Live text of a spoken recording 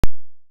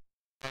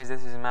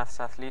This is Maths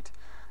Athlete.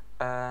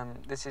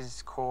 This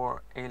is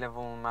core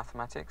A-level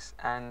mathematics,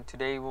 and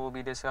today we'll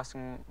be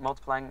discussing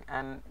multiplying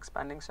and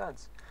expanding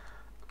surds.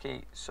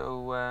 Okay,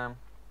 so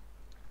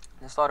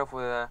let's start off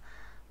with a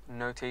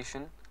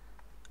notation.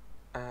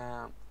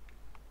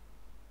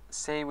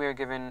 Say we're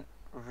given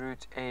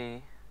root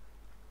A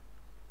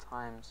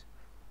times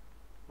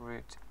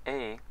root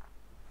A.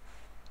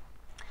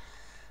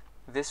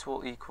 This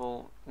will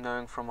equal,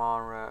 knowing from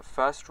our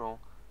first rule,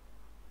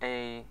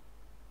 A,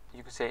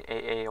 you could say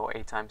AA or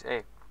A times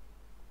A.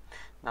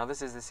 Now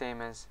this is the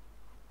same as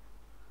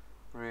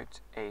root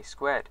A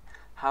squared.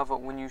 However,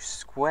 when you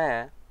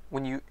square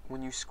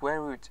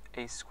root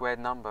a squared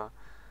number,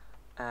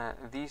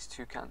 these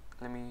two can.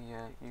 Let me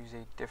use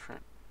a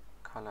different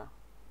color.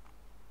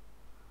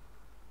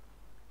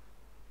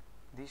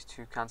 These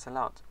two cancel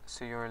out,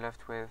 so you're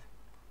left with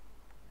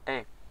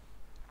A.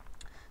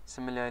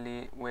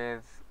 Similarly,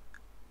 with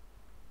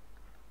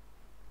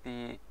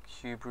the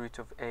cube root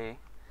of A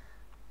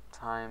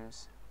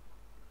times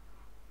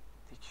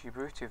the cube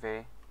root of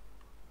A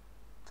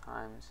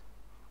times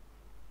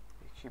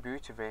the cube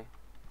root of A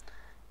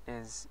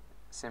is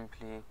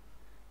simply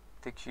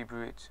the cube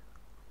root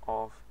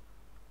of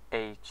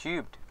A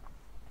cubed,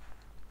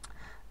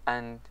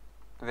 and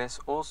this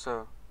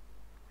also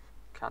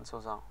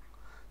cancels out,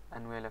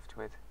 and we're left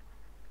with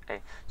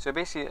A. So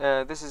basically,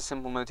 this is a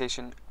simple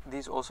notation.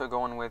 These also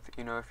go on with,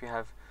 if you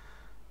have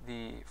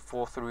the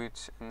fourth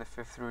root and the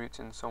fifth root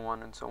and so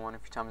on and so on,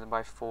 if you times them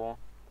by 4.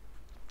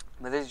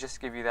 But this just to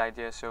give you the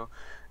idea. So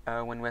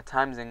when we're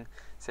timesing,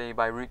 say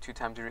by root 2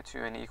 times root 2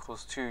 and it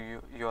equals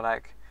 2, you're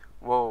like,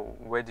 whoa,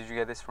 where did you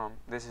get this from?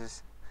 This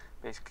is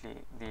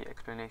basically the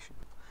explanation.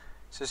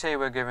 So say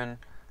we're given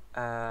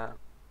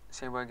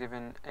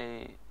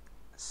a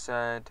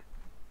surd.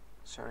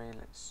 Sorry,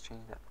 let's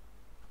change that.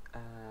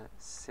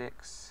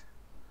 6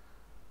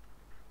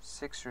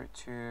 root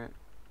 2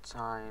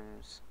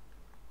 times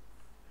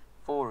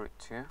 4 root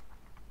 2.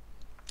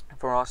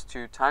 For us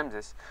to times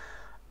this,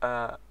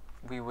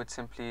 we would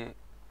simply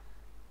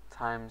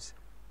times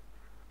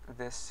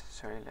this.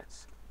 Sorry,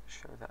 let's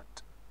show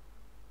that.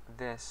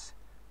 This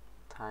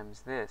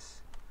times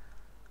this,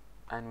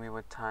 and we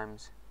would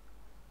times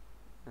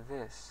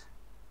this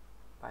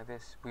by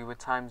this. We would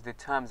times the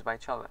terms by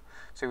each other.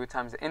 So we would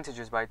times the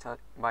integers by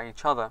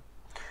each other.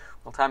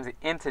 We'll times the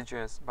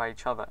integers by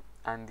each other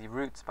and the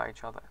roots by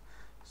each other.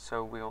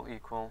 So we'll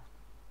equal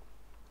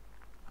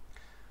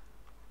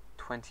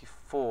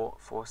 24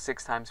 for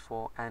 6 times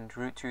 4, and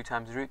root 2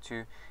 times root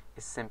 2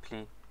 is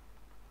simply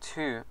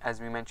 2,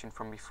 as we mentioned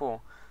from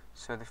before.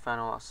 So the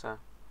final answer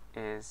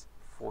is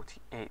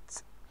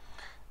 48.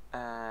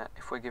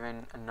 If we're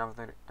given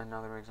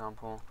another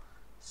example,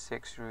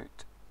 6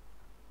 root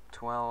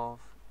 12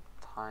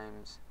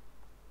 times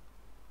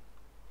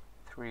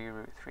 3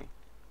 root 3.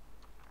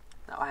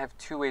 Now I have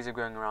two ways of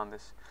going around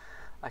this.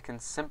 I can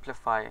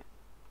simplify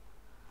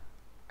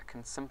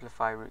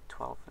root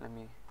 12. Let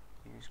me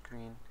use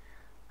green.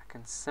 I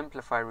can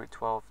simplify root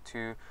 12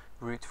 to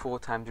root 4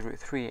 times root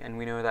 3, and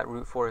we know that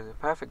root 4 is a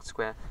perfect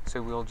square,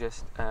 so we'll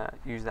just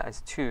use that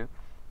as 2.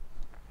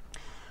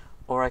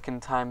 Or I can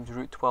times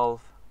root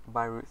 12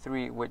 by root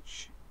 3,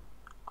 which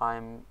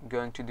I'm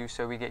going to do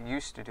so we get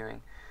used to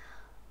doing.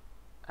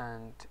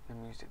 And let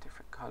me use a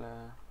different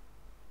color.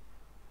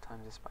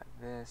 Times this by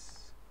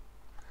this.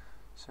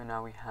 So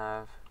now we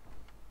have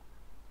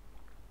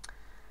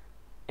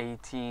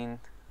 18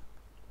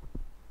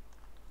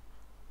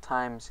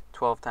 times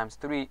 12 times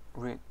 3,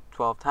 root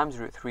 12 times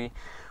root 3,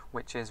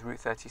 which is root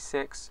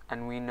 36,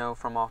 and we know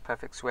from our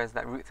perfect squares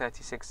that root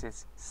 36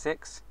 is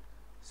 6,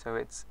 so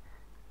it's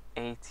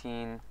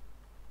 18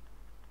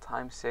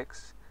 times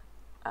 6,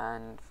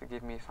 and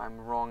forgive me if I'm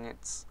wrong,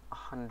 it's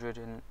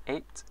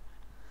 108.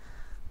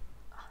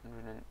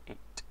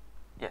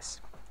 Yes.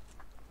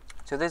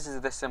 So this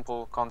is the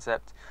simple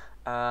concept.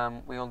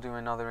 We'll do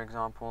another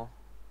example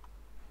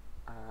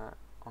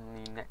on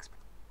the next.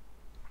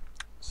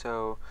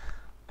 So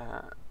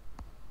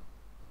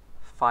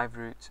 5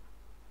 root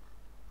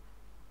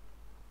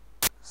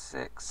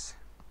 6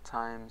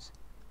 times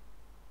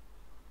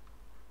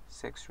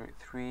 6 root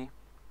 3.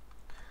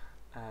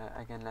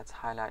 Again, let's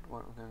highlight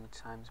what we're going to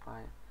times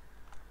by.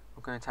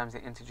 We're going to times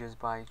the integers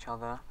by each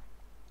other,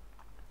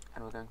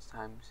 and we're going to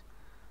times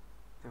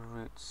the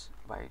roots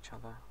by each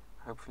other.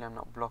 Hopefully I'm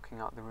not blocking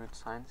out the root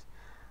signs.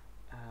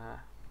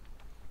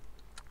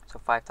 So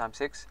 5 times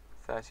 6,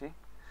 30,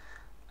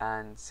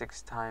 and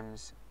 6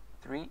 times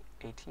 3,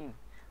 18.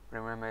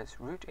 Remember, it's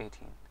root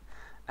 18.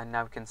 And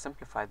now we can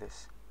simplify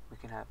this. We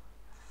can have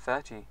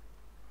 30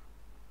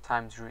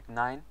 times root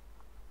 9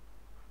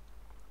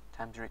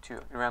 times root 2.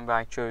 Remember,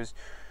 I chose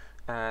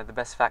the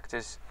best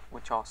factors,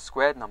 which are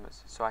squared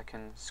numbers, so I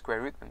can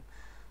square root them.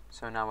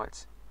 So now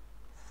it's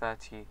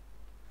 30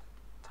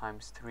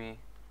 times 3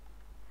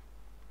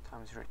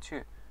 times root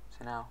 2.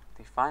 So now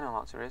the final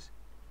answer is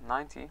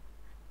 90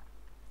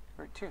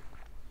 root 2.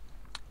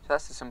 So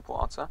that's the simple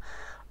answer.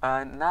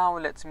 Now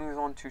let's move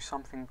on to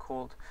something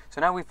called.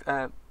 So now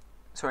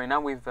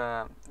we've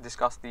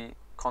discussed the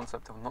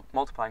concept of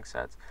multiplying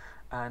surds.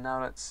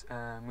 Now let's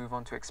move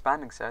on to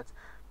expanding surds.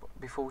 But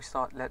before we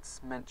start,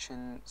 let's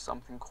mention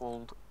something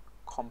called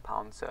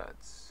compound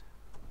surds.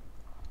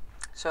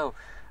 So,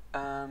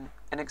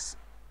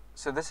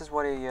 so this is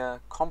what a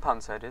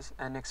compound surd is.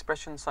 An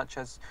expression such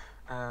as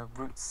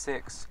root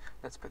 6,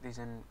 let's put these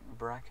in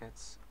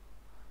brackets,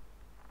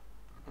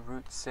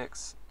 root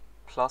 6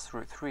 plus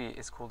root 3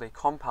 is called a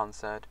compound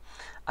surd,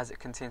 as it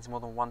contains more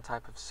than one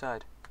type of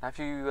surd. Now if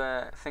you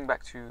think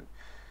back to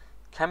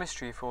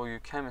chemistry, for all you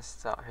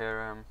chemists out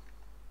here,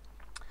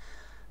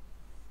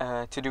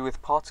 to do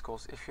with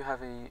particles, if you have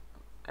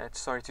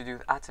to do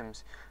with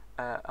atoms,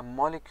 a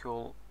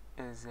molecule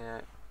is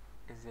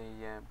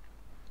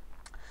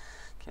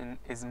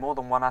more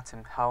than one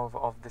atom, however,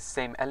 of the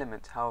same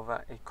element.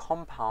 However, a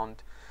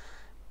compound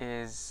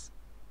is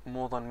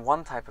more than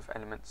one type of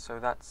element. So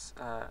that's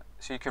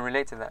so you can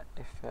relate to that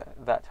if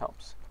that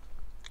helps.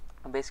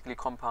 And basically,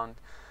 compound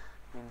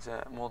means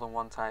more than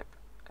one type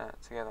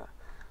together.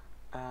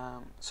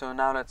 So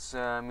now let's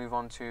move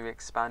on to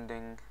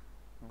expanding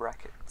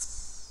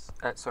brackets.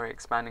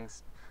 Expanding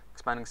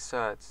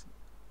surds,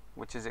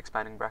 which is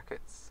expanding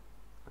brackets.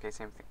 Okay,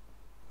 same thing.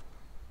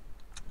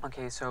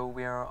 Okay, so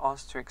we are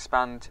asked to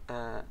expand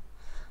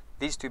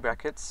these two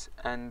brackets,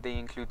 and they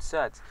include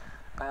surds.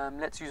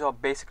 Let's use our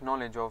basic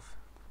knowledge of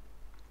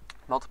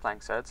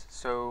multiplying surds.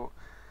 So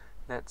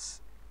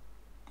let's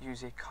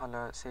use a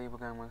color. Say we're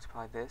going to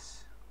multiply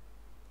this,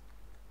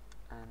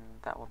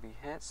 and that will be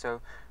here.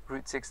 So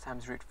root 6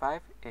 times root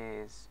 5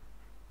 is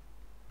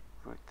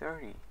root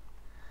 30,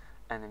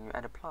 and then you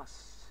add a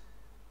plus.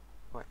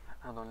 Wait,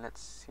 hold on,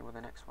 let's see what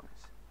the next one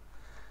is.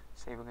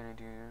 Say we're going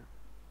to do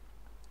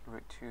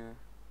root 2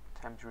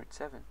 times root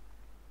 7.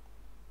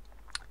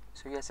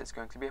 So yes, it's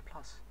going to be a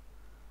plus.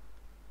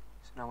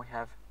 So now we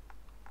have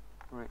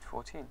root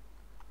 14.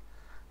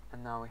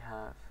 And now we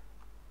have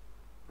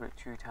root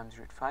 2 times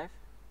root 5,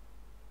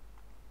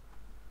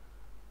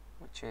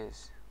 which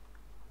is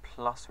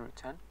plus root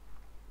 10.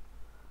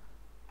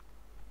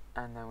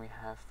 And then we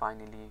have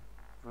finally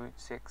root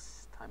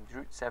 6 times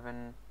root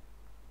 7,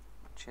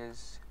 which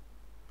is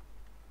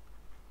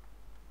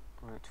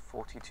root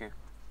 42.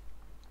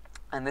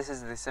 And this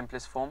is the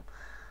simplest form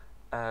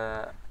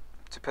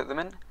to put them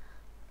in.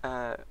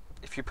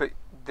 If you put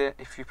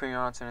your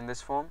answer in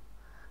this form,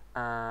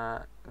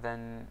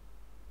 then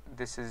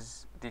this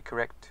is the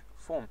correct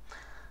form.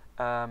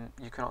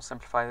 You cannot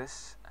simplify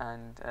this,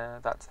 and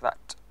that's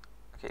that.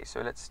 Okay,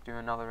 so let's do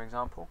another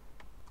example.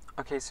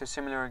 Okay, so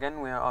similar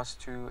again, we are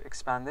asked to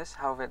expand this.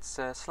 However, it's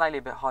slightly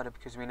a bit harder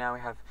because we now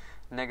have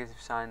negative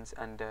signs,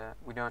 and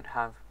we don't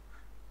have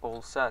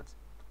all surds.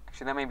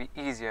 Actually, that may be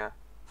easier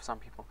for some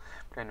people,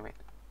 but anyway,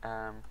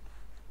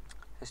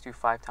 let's do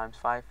 5 times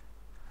 5.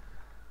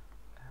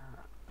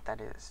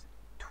 That is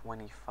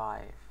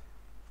 25.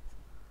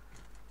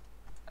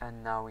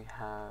 And now we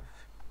have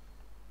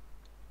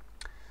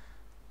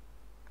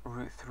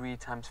root 3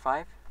 times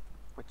 5,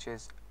 which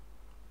is,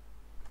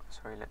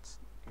 sorry, let's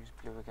use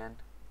blue again,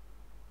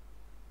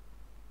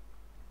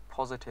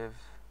 positive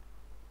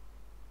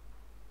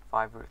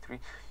 5 root 3.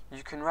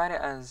 You can write it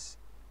as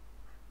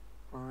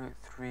root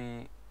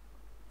 3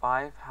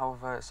 5,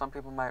 however some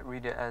people might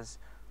read it as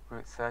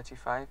root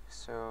 35,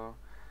 so,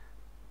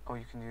 or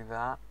you can do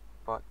that,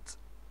 but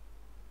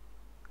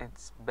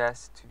it's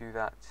best to do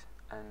that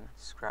and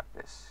scrap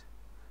this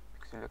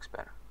because it looks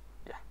better.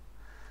 Yeah.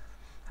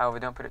 However,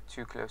 don't put it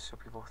too close so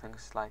people think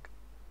it's like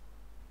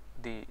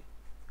the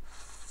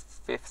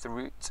 5th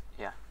root.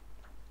 Yeah.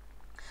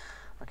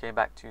 Okay,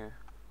 back to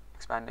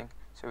expanding.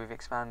 So we've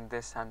expanded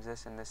this times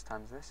this and this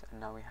times this, and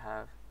now we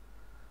have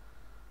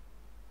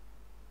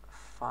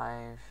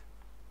 5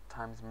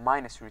 times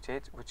minus root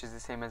 8, which is the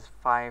same as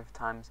 5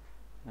 times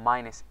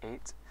minus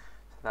 8. So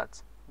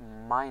that's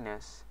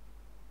minus,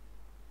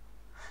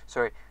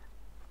 sorry,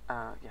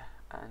 yeah,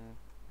 and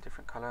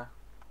different color.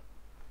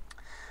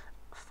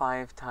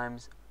 5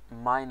 times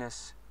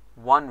minus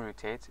 1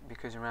 root 8,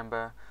 because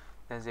remember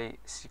there's a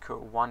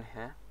secret 1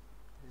 here.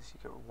 There's a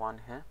secret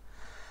 1 here.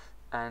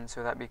 And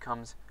so that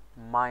becomes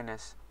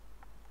minus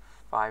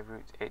 5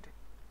 root 8.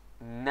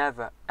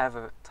 Never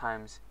ever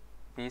times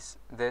this,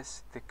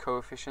 the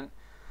coefficient,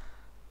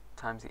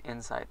 times the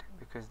inside,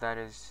 because that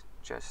is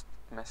just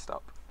messed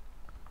up.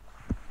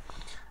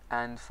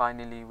 And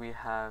finally we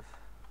have,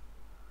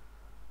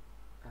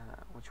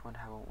 which one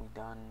haven't we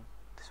done?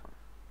 This one.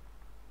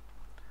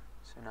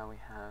 So now we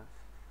have,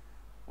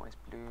 what is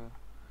blue?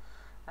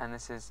 And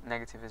this is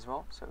negative as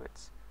well, so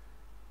it's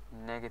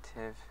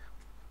negative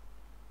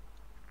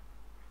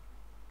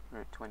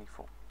root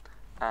 24.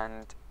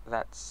 And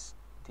that's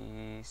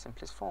the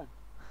simplest form.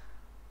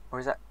 Or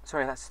is that,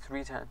 sorry, that's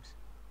 3 times.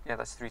 Yeah,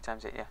 that's 3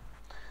 times 8,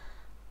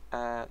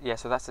 yeah. Yeah,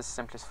 so that's the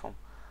simplest form.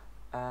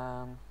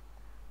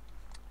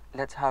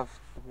 Let's have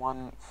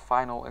one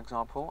final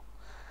example.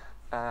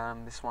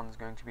 This one's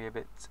going to be a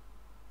bit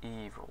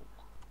evil.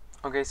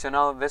 Okay, so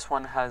now this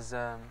one has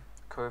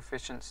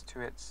coefficients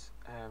to its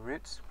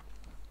roots.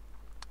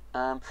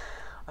 I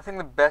think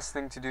the best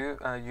thing to do,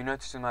 you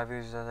notice in my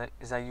videos,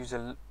 is I use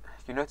a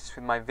you notice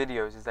with my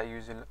videos is that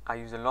I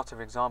use a lot of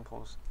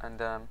examples,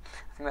 and I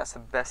think that's the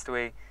best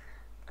way,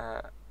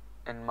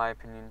 in my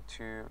opinion,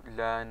 to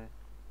learn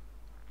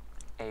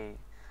a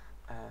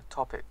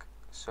topic.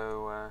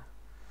 So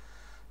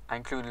I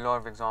include a lot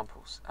of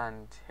examples,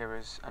 and here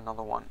is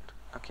another one.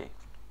 Okay,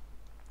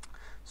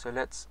 so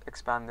let's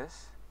expand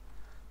this.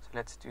 So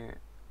let's do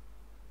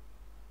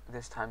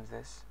this times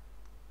this.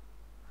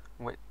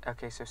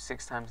 Okay, so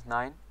 6 times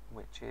 9,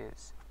 which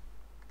is,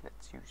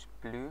 let's use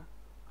blue.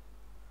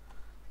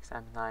 6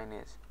 times 9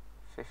 is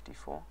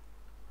 54,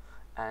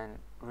 and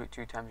root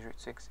 2 times root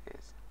 6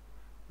 is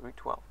root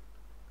 12.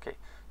 Okay,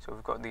 so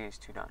we've got these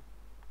two done.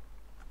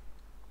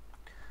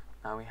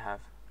 Now we have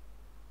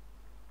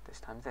this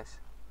times this,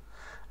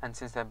 and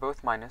since they're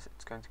both minus,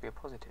 it's going to be a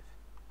positive,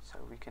 so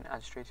we can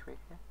add straight away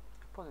here,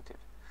 positive.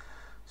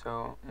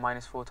 So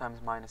minus 4 times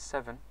minus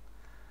 7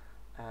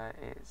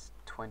 is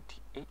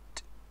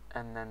 28,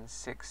 and then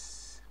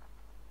 6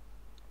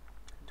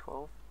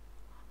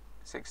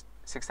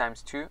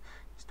 times 2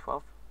 is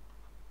 12,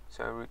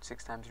 so root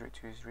 6 times root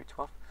 2 is root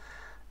 12,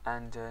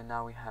 and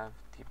now we have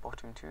the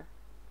bottom two,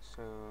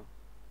 so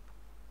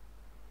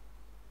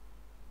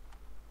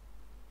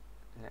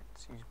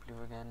let's use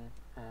blue again.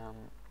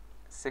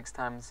 6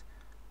 times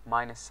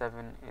minus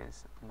 7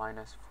 is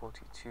minus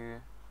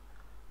 42,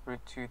 root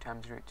 2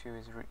 times root 2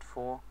 is root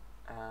 4.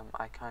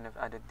 I kind of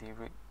added the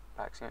root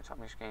by accident, so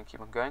I'm just going to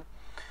keep on going,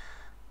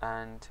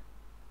 and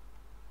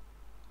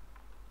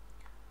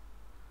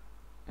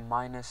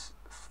minus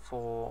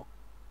 4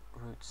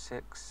 root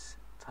 6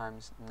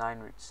 times 9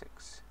 root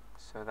 6,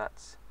 so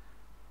that's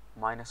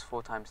minus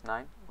 4 times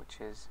 9, which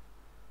is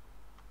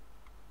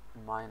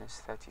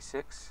minus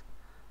 36,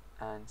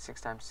 and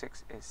 6 times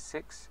 6 is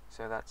 6,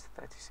 so that's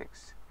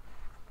 36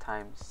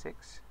 times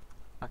 6.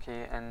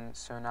 Okay, and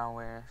so now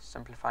we're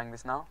simplifying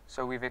this now.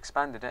 So we've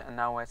expanded it, and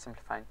now we're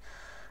simplifying.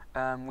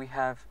 We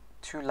have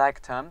two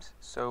like terms,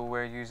 so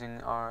we're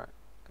using our,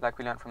 like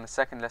we learned from the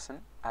second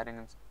lesson,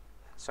 adding,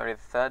 sorry, the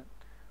third,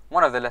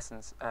 one of the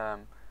lessons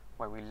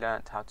where we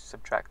learned how to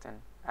subtract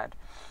and add.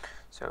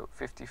 So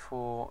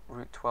 54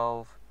 root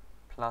 12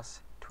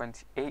 plus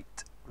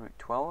 28 root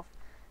 12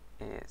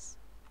 is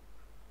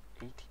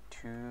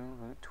 82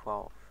 root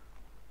 12.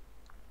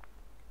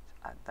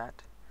 Let's add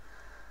that.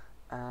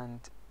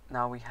 And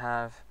now we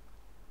have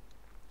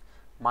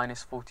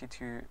minus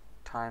 42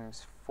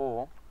 times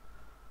 4,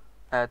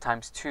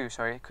 times 2,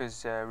 sorry,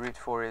 because root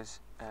 4 is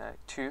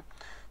 2,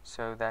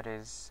 so that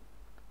is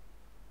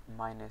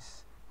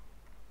minus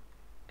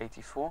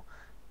 84.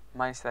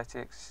 Minus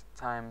 36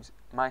 times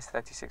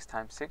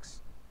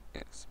 6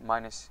 is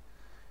minus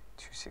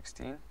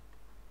 216,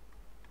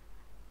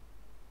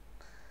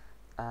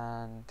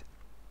 and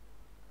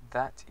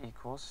that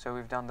equals, so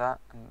we've done that,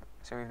 and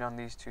so we've done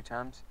these two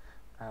terms,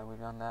 we've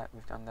done that,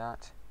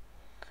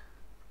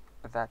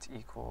 that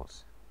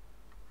equals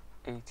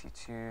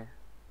 82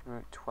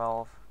 root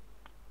 12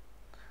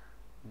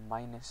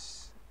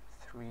 minus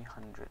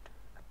 300,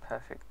 a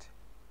perfect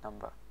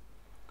number.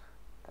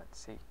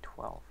 That's a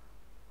 12.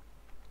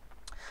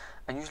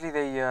 And usually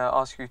they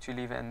ask you to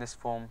leave it in this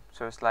form,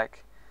 so it's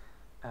like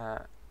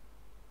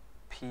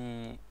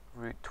p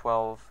root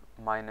 12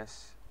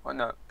 minus, well,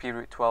 no, p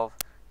root 12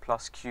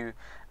 plus q,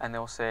 and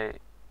they'll say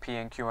p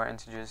and q are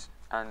integers,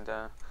 and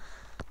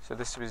so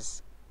this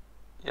was,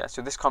 yeah,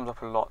 so this comes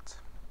up a lot.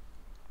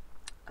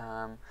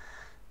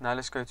 Now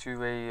let's go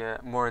to a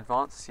more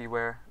advanced, see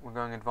where we're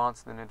going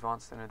advanced, then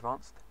advanced, then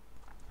advanced.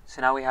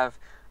 So now we have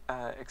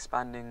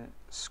expanding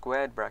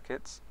squared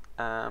brackets,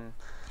 and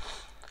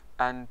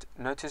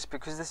notice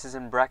because this is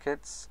in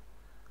brackets,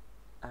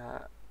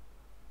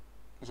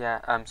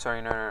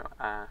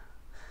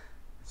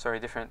 sorry,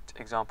 different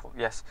example,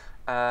 yes.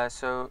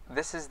 So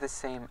this is the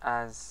same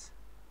as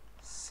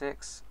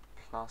 6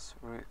 plus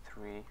root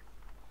 3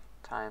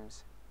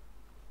 times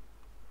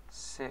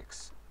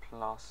 6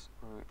 plus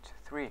root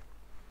 3.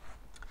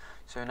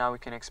 So now we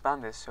can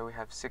expand this, so we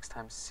have 6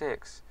 times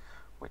 6,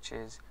 which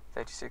is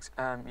 36.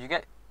 You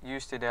get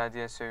used to the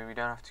idea, so we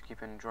don't have to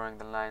keep on drawing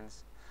the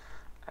lines.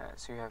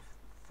 So you have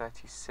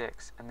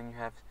 36, and then you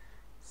have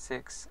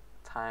 6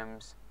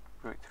 times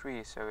root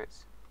 3, so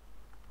it's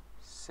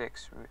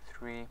 6 root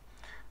 3.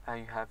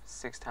 You have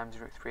 6 times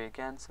root 3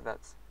 again, so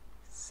that's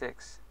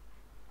 6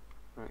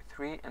 root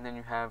 3, and then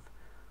you have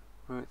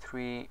root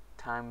 3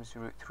 times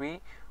root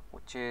 3,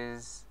 which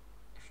is,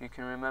 if you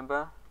can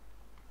remember,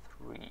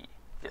 3.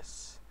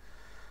 Yes.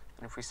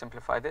 And if we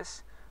simplify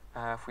this,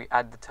 if we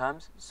add the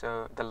terms,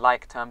 so the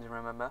like terms,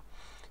 remember,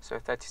 so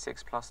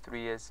 36 plus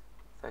 3 is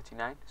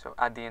 39, so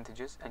add the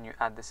integers and you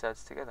add the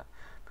surds together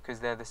because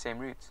they're the same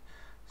roots.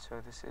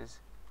 So this is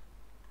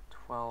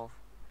 12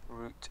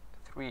 root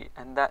 3,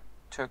 and that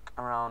took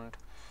around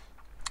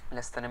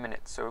less than a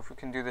minute. So if we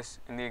can do this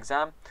in the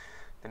exam,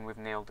 then we've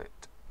nailed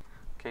it.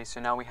 Okay, so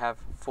now we have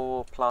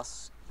 4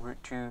 plus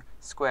root 2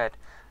 squared,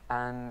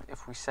 and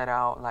if we set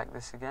out like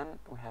this again,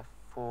 we have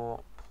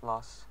 4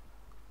 plus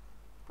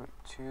root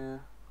 2,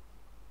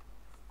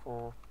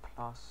 4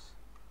 plus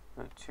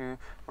root 2.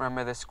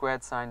 Remember, the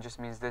squared sign just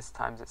means this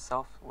times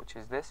itself, which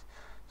is this.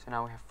 So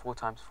now we have 4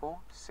 times 4,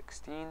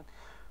 16.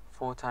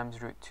 4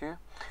 times root 2.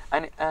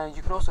 And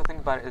you can also think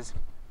about it as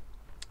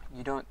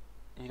you don't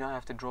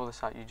have to draw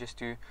this out. You just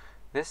do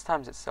this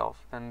times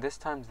itself, then this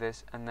times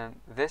this, and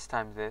then this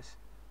times this,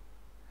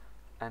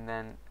 and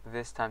then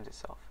this times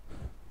itself.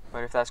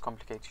 But if that's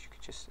complicated, you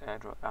could just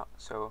draw it out.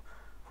 So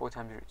 4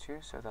 times root 2,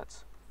 so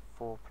that's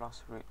 4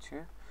 plus root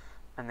 2.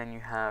 And then you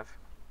have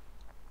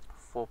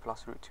 4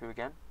 plus root 2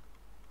 again.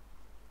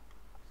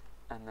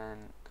 And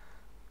then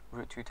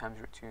root 2 times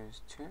root 2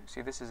 is 2.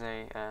 See, this is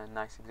a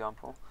nice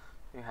example.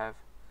 You have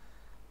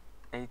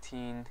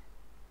 18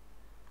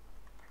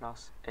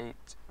 plus 8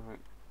 root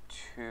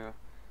 2.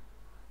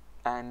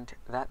 And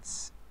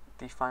that's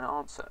the final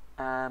answer.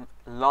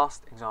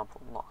 Last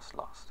example,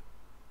 last.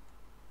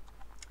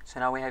 So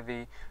now we have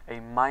a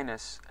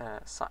minus,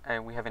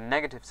 we have a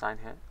negative sign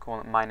here. Call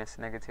it minus,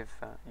 negative,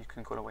 you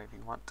can call it whatever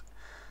you want.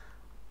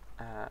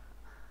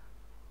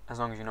 As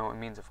long as you know what it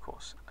means, of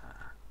course.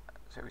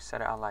 So we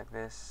set it out like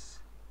this.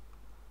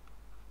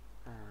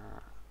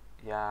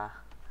 Yeah.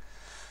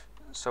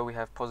 So we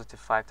have positive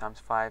 5 times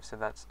 5, so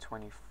that's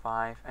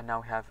 25. And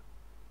now we have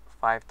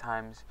 5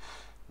 times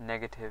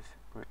negative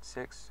root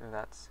 6, so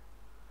that's,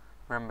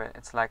 remember,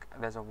 it's like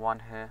there's a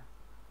 1 here,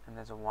 and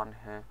there's a 1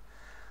 here.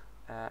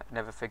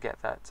 Never forget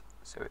that.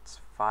 So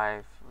it's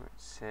 5 root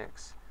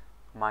 6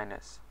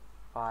 minus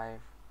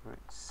 5 root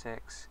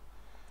 6.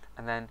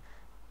 And then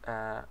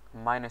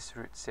minus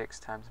root 6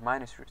 times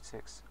minus root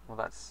 6, well,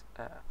 that's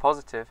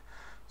positive,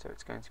 so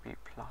it's going to be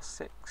plus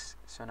 6.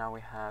 So now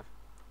we have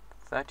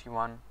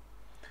 31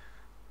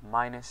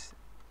 minus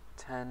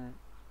 10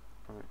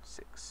 root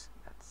 6.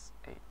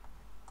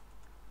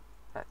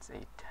 That's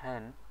a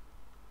 10.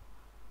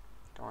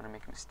 Don't want to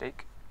make a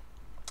mistake.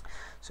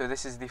 So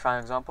this is the final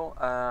example.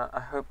 I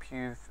hope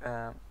you've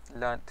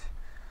learnt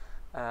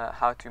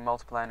how to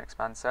multiply and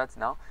expand surds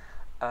now.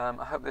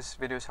 I hope this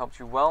video has helped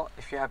you well.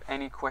 If you have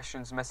any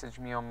questions, message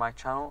me on my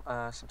channel.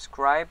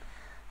 Subscribe.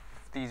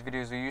 If these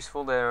videos are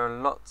useful, there are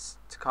lots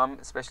to come,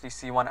 especially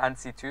C1 and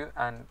C2,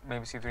 and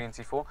maybe C3 and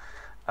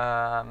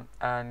C4.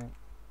 And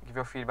give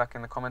your feedback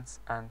in the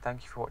comments. And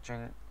thank you for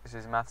watching. This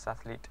is Maths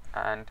Athlete,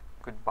 and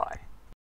goodbye.